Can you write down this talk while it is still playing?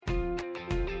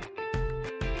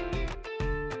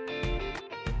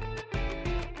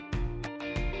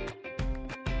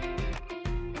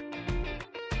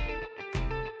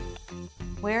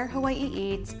Where Hawaii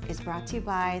Eats is brought to you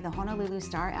by the Honolulu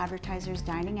Star Advertisers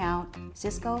Dining Out,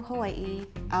 Cisco Hawaii,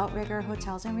 Outrigger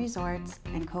Hotels and Resorts,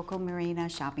 and Coco Marina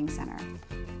Shopping Center.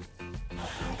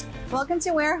 Welcome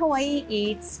to Where Hawaii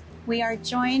Eats. We are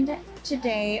joined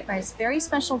today by a very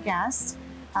special guest,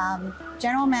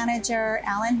 General Manager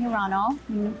Alan Hirano,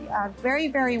 very,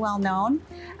 very well known.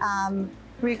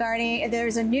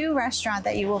 There's a new restaurant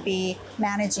that you will be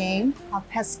managing,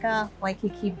 Pesca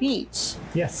Waikiki Beach.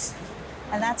 Yes.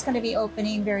 And that's going to be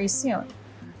opening very soon.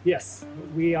 Yes,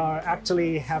 we are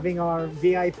actually having our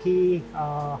VIP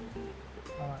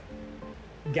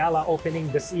gala opening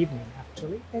this evening,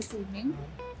 actually. This evening.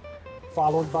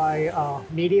 Followed by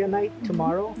media night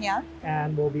tomorrow. Yeah.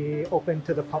 And we'll be open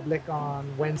to the public on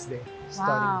Wednesday.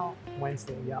 Wow. Starting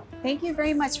Wednesday, yeah. Thank you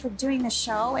very much for doing the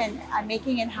show and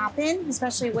making it happen,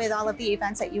 especially with all of the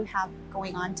events that you have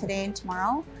going on today and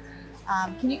tomorrow.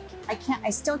 I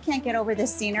still can't get over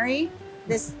this scenery.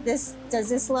 Does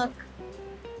this look?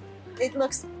 It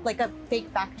looks like a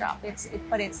fake backdrop.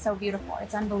 But it's so beautiful.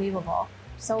 It's unbelievable.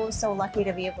 So lucky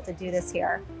to be able to do this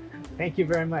here. Thank you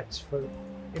very much for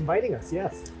inviting us.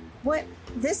 Yes.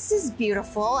 This is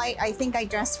beautiful. I think I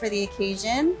dressed for the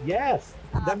occasion. Yes,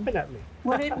 definitely.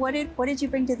 What did you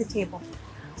bring to the table?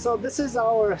 So this is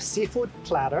our seafood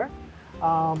platter.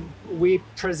 We're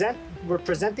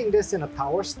presenting this in a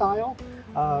tower style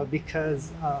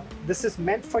because this is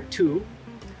meant for two.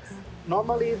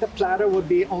 Normally the platter would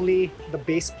be only the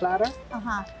base platter,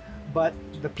 but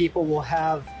the people will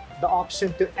have the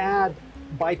option to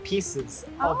buy pieces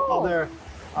of other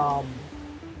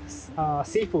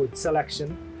seafood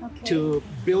selection to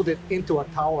build it into a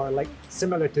tower like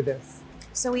similar to this.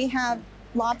 So we have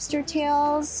lobster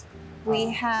tails, we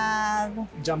have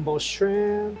jumbo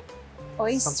shrimp,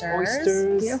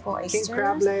 oysters, beautiful oysters, king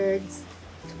crab legs,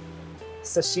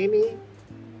 sashimi,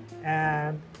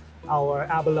 and our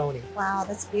abalone. Wow,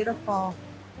 that's beautiful,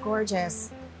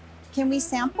 gorgeous. Can we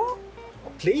sample?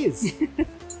 Please.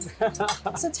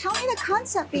 So tell me the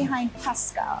concept behind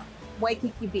Pesca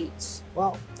Waikiki Beach.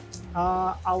 Well,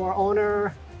 our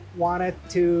owner wanted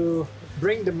to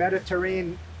bring the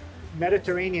Mediterranean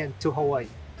to Hawaii.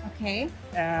 Okay.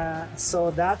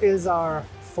 So that is our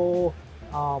full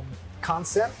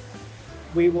concept.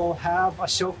 We will have a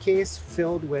showcase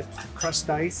filled with crushed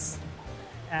ice,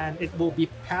 and it will be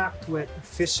packed with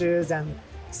fishes and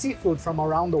seafood from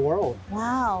around the world.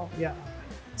 Wow. Yeah.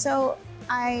 So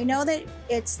I know that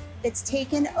it's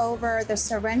taken over the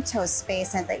Sorrento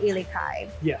space at the Ilikai.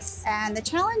 Yes. And the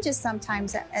challenges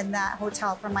sometimes in that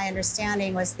hotel, from my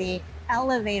understanding, was the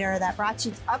elevator that brought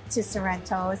you up to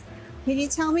Sorrento's. Can you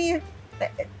tell me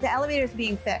the elevator is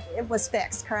being fixed? It was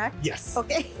fixed, correct? Yes.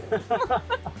 Okay.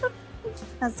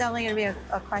 That's definitely going to be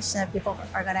a question that people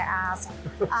are going to ask.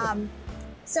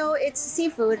 So it's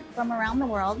seafood from around the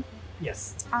world.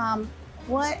 Yes.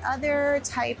 What other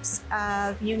types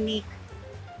of unique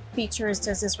features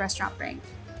does this restaurant bring?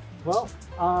 Well,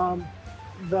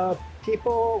 the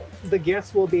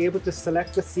guests will be able to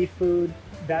select the seafood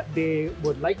that they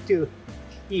would like to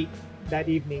eat that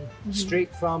evening,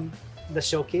 straight from the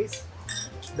showcase,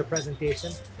 the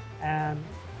presentation. And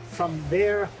from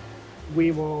there,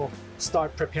 we will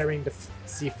start preparing the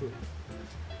seafood.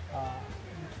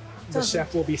 The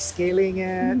chef will be scaling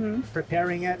it,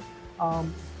 preparing it.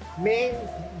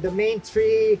 The main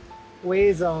three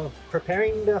ways of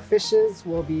preparing the fishes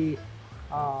will be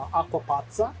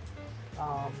aquapazza.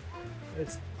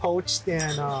 It's poached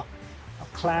in a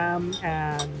clam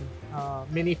and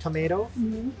mini tomato.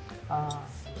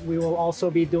 We will also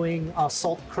be doing a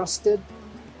salt-crusted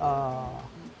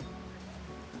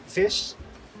fish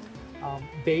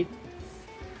bait,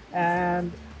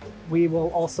 and we will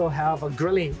also have a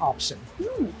grilling option.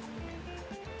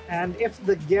 And if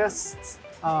the guests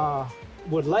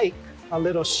would like a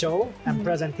little show and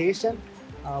presentation,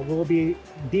 we'll be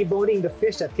deboning the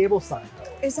fish at tableside.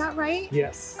 Is that right?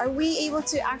 Yes. Are we able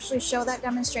to actually show that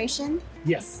demonstration?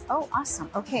 Yes. Oh, awesome.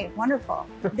 Okay, wonderful.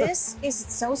 This is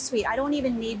so sweet. I don't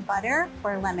even need butter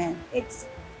or lemon. It's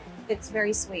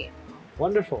very sweet.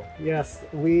 Wonderful. Yes,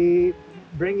 we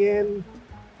bring in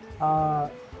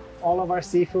all of our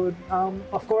seafood.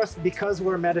 Of course, because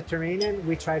we're Mediterranean,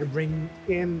 we try to bring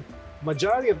in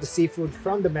majority of the seafood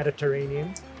from the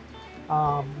Mediterranean.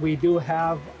 We do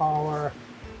have our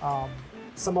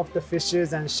some of the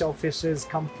fishes and shellfishes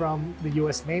come from the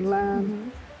U.S.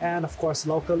 mainland, and of course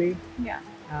locally. Yeah.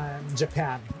 And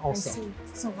Japan also. I see.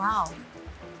 So wow.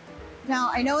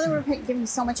 Now I know that we're giving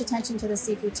so much attention to the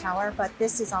seafood tower, but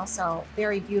this is also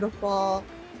very beautiful.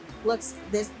 What is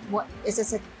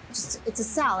this? It's a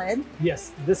salad.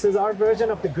 Yes, this is our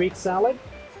version of the Greek salad.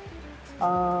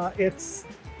 It's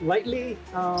lightly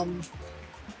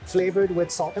flavored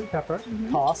with salt and pepper,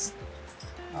 tossed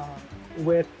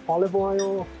with olive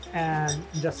oil and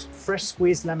just fresh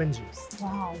squeezed lemon juice.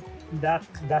 Wow.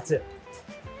 That's it.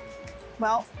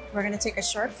 Well, we're going to take a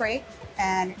short break,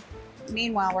 and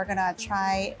meanwhile, we're going to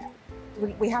try.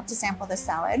 We have to sample the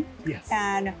salad. Yes.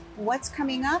 And what's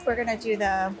coming up? We're going to do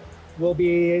the. We'll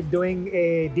be doing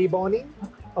a deboning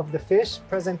of the fish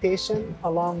presentation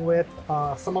along with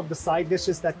some of the side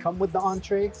dishes that come with the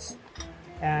entree,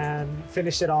 and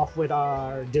finish it off with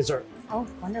our dessert. Oh,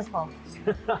 wonderful.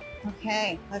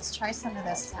 Okay, let's try some of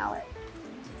this salad.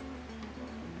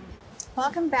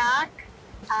 Welcome back.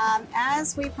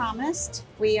 As we promised,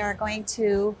 we are going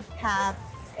to have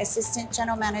Assistant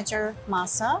General Manager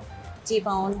Masa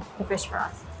debone the fish for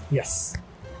us. Yes.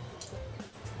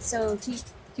 So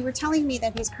you were telling me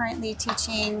that he's currently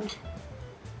teaching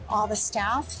all the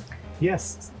staff.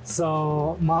 Yes.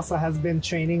 So Masa has been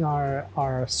training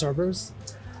our servers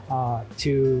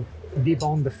to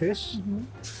debone the fish.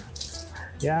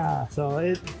 Yeah.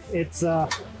 So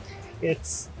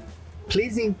it's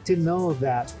pleasing to know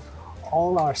that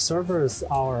all our servers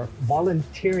are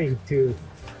volunteering to.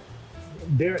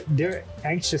 They're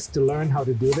anxious to learn how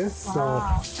to do this.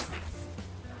 Wow.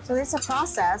 So it's a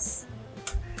process.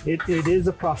 It is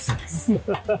a process.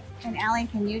 And Alan,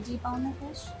 can you debone the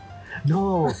fish?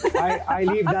 No, I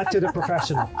leave that to the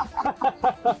professional.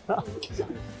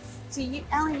 So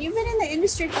Alan, you've been in the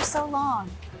industry for so long.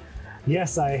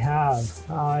 Yes, I have.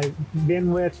 I've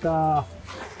been with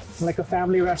like a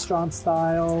family restaurant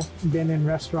style, been in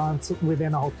restaurants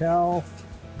within a hotel,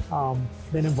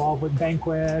 been involved with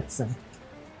banquets, and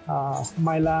I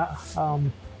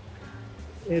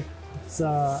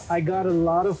got a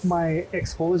lot of my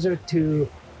exposure to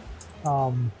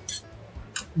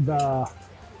the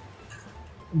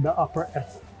upper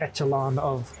echelon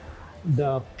of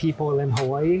the people in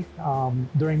Hawaii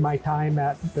during my time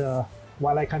at the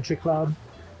Waialae Country Club,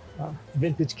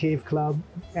 Vintage Cave Club,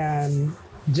 and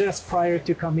just prior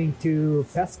to coming to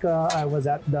Pesca, I was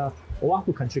at the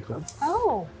Oahu Country Club.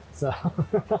 Oh. So,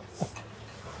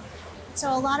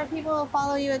 so a lot of people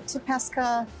follow you to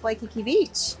Pesca Waikiki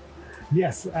Beach.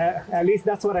 yes, at least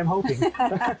that's what I'm hoping.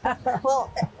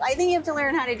 Well, I think you have to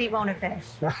learn how to debone a fish.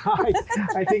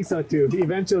 I think so too.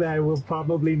 Eventually, I will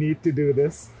probably need to do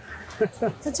this.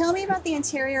 So tell me about the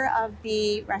interior of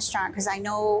the restaurant, because I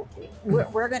know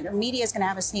media is going to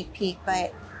have a sneak peek,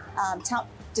 but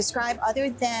describe, other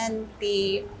than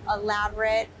the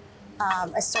elaborate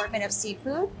assortment of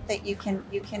seafood that you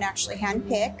can actually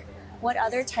handpick, what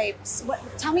other types?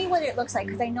 Tell me what it looks like,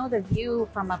 because I know the view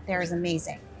from up there is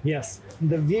amazing. Yes,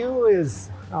 the view is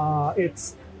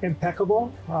it's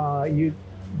impeccable.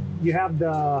 You have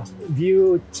the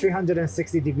view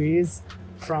 360 degrees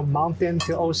from mountain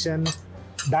to ocean,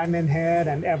 Diamond Head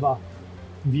and Ewa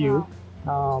view.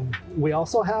 Wow. We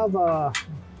also have a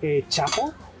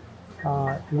chapel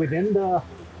within the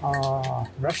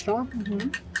restaurant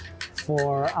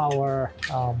for our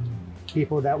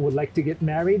people that would like to get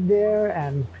married there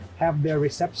and have their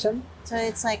reception. So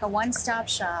it's like a one-stop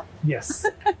shop. Yes.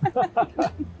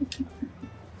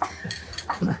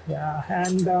 Yeah,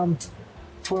 and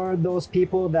for those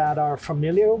people that are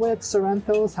familiar with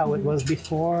Sorrento's, how it was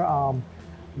before,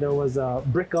 there was a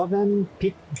brick oven,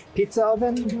 pizza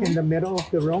oven in the middle of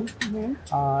the room.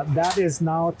 That is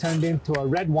now turned into a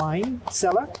red wine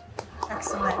cellar.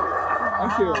 Excellent.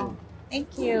 Thank you.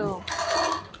 Thank you.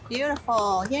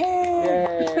 Beautiful.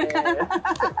 Yay.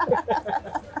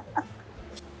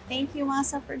 Thank you,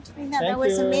 Masa, for doing that. That Thank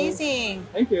was you. amazing.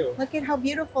 Thank you. Look at how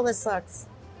beautiful this looks.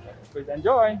 Please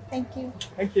enjoy. Thank you.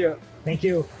 Thank you. Thank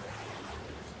you.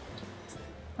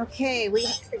 Okay,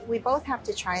 we both have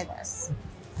to try this.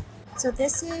 So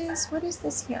this is, what is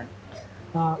this here?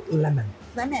 Lemon.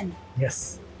 Lemon.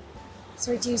 Yes.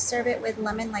 So do you serve it with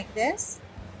lemon like this?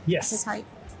 This is Yes. how you,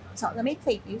 so let me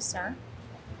plate you, sir.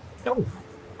 Oh.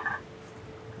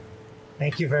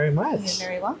 Thank you very much. You're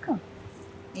very welcome.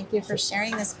 Thank you for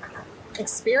sharing this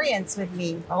experience with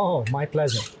me. Oh, my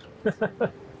pleasure.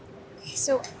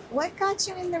 So what got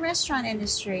you in the restaurant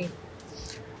industry?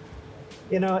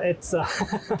 You know, it's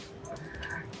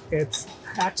it's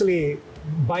actually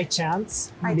by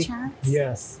chance. By chance?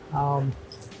 Yes. I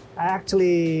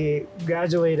actually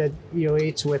graduated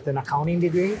EOH with an accounting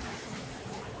degree.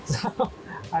 So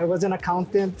I was an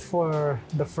accountant for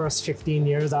the first 15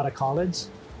 years out of college.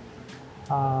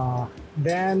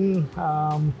 Then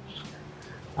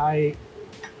I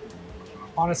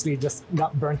honestly just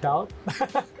got burnt out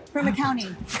From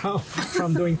accounting.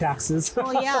 from doing taxes.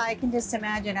 Well, yeah, I can just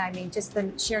imagine. I mean, just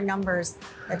the sheer numbers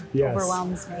that Yes.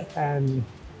 overwhelms me. And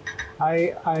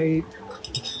I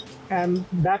And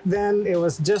back then, it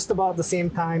was just about the same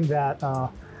time that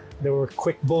there were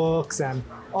QuickBooks and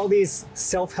all these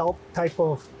self-help type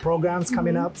of programs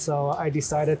coming up. So I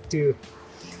decided to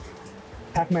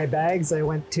pack my bags. I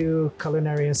went to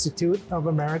Culinary Institute of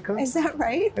America Is that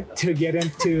right? to get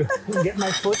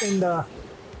my foot in the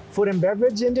food and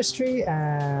beverage industry.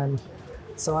 And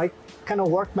so I kind of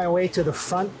worked my way to the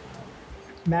front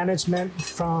management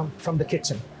from the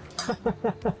kitchen.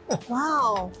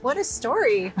 Wow, what a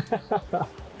story.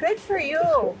 Good for you.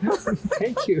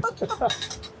 Thank you.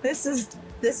 This is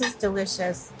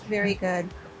delicious. Very good.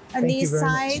 And Thank you these very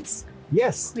much. sides,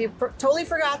 Yes. we totally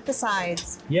forgot the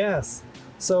sides. Yes.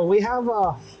 So we have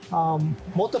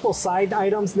multiple side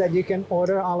items that you can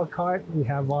order a la carte. We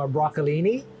have our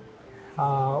broccolini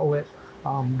with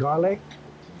garlic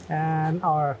and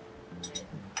our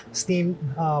steamed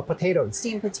potatoes.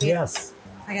 Steamed potatoes. Yes.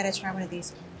 I gotta try one of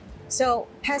these. So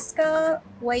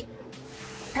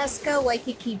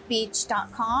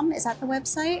PescaWaikikiBeach.com, is that the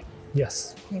website?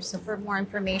 Yes. Okay, so for more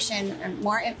information and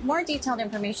more detailed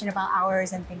information about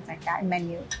hours and things like that, and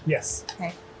menu. Yes.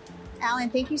 Okay. Alan,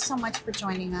 thank you so much for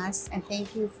joining us, and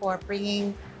thank you for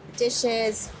bringing the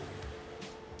dishes,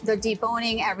 the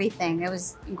deboning, everything. It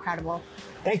was incredible.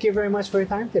 Thank you very much for your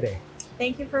time today.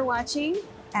 Thank you for watching,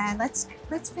 and let's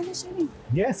finish eating.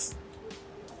 Yes.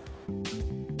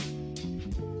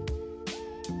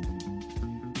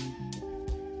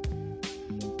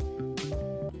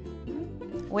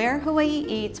 Where Hawaii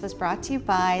Eats was brought to you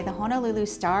by the Honolulu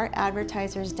Star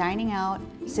Advertisers Dining Out,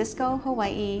 Cisco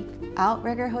Hawaii,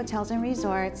 Outrigger Hotels and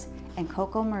Resorts, and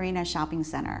Coco Marina Shopping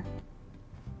Center.